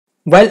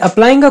While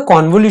applying a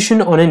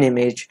convolution on an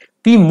image,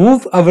 we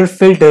move our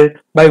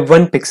filter by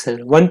 1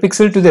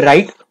 pixel to the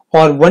right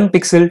or 1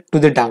 pixel to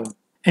the down.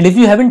 And if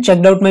you haven't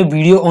checked out my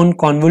video on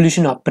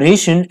convolution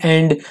operation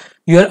and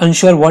you are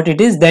unsure what it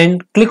is, then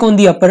click on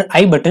the upper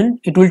I button.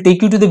 It will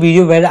take you to the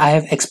video where I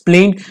have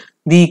explained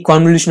the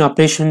convolution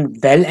operation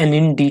well and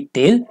in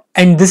detail.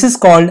 And this is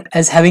called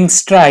as having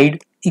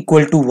stride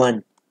equal to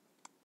 1.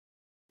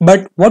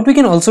 But what we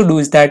can also do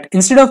is that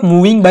instead of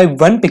moving by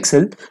 1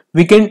 pixel,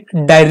 we can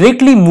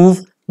directly move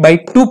by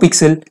 2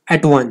 pixel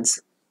at once.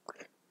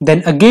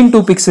 Then again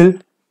 2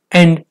 pixel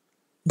and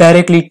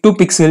directly 2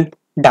 pixel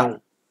down.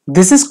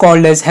 This is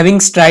called as having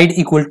stride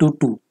equal to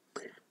 2.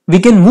 We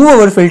can move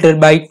our filter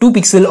by 2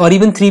 pixel or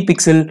even 3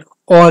 pixel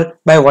or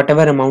by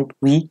whatever amount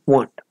we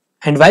want.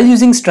 And while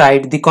using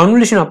stride, the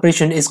convolution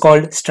operation is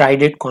called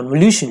strided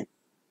convolution.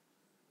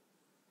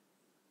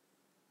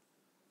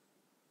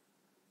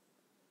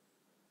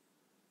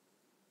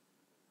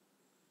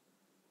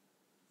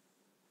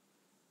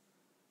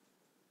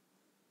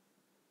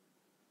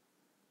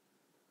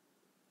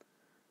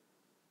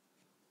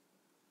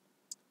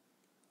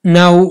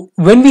 Now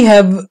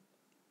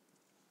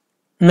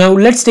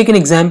let's take an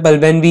example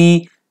when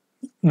we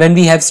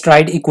have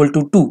stride equal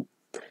to 2.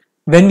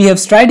 When we have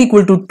stride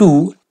equal to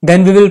 2,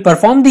 then we will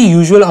perform the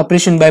usual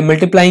operation by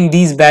multiplying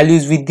these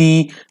values with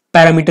the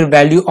parameter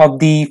value of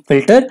the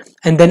filter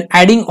and then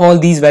adding all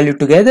these values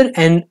together,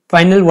 and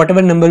final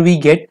whatever number we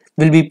get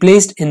will be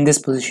placed in this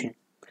position.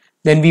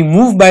 Then we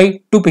move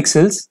by 2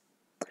 pixels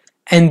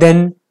and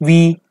then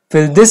we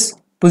fill this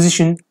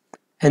position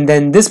and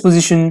then this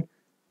position,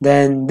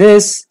 then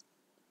this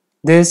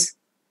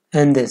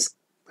and this.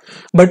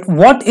 But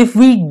what if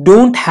we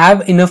don't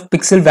have enough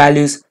pixel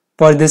values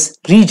for this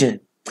region?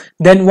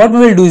 Then what we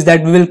will do is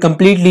that we will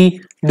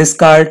completely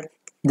discard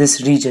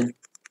this region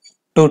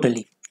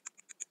totally.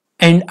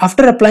 And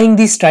after applying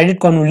the strided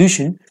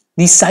convolution,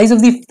 the size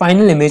of the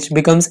final image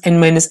becomes n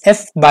minus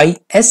f by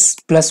s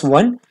plus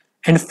 1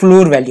 and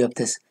floor value of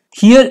this.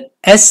 Here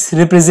s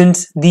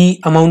represents the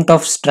amount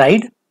of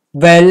stride,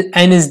 while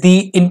n is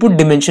the input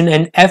dimension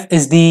and f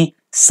is the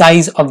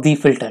size of the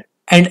filter.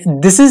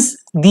 And this is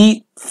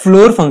the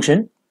floor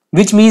function,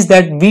 which means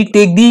that we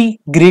take the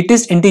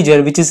greatest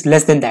integer which is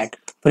less than that.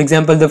 For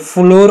example, the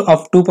floor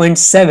of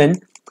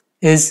 2.7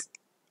 is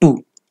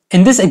 2.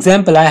 In this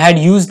example, I had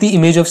used the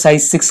image of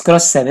size 6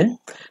 cross 7.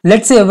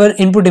 Let's say our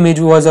input image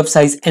was of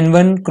size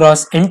n1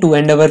 cross n2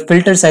 and our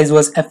filter size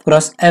was f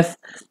cross f.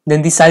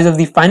 Then the size of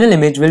the final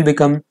image will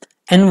become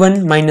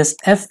n1 minus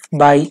f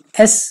by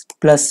s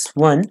plus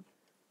 1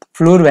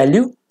 floor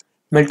value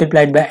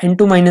multiplied by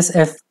n2 minus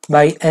f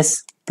by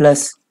s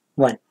plus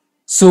 1.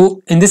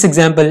 So in this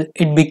example,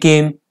 it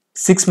became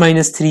 6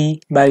 minus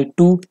 3 by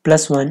 2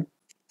 plus 1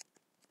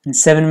 and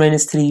 7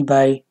 minus 3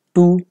 by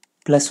 2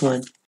 plus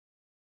 1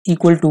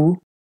 equal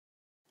to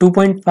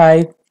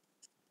 2.5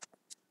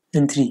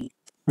 and 3,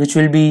 which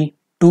will be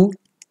 2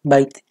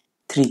 by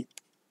 3.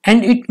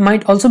 And it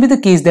might also be the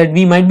case that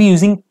we might be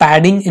using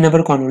padding in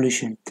our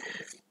convolution.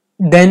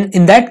 Then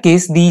in that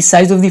case, the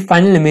size of the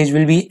final image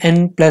will be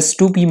n plus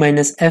 2p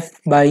minus f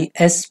by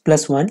s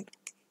plus 1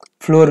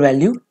 floor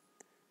value,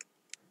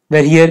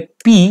 where here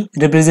p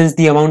represents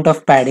the amount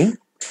of padding,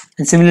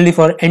 and similarly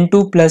for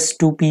n2 plus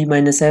 2p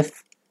minus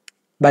f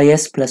by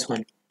s plus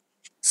 1.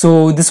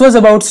 So this was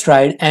about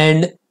stride,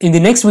 and in the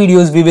next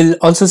videos we will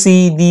also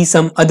see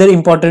some other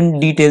important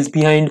details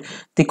behind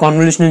the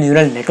convolutional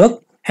neural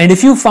network. And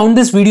if you found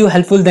this video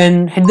helpful,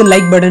 then hit the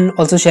like button,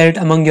 also share it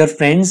among your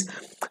friends,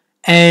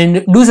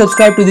 and do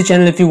subscribe to the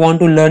channel if you want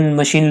to learn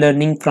machine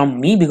learning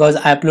from me, because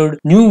I upload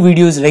new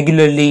videos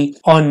regularly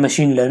on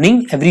machine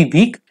learning every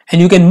week.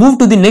 And you can move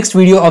to the next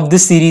video of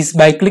this series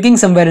by clicking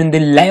somewhere in the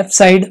left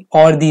side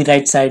or the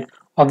right side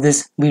of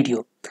this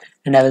video.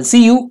 And I will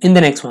see you in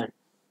the next one.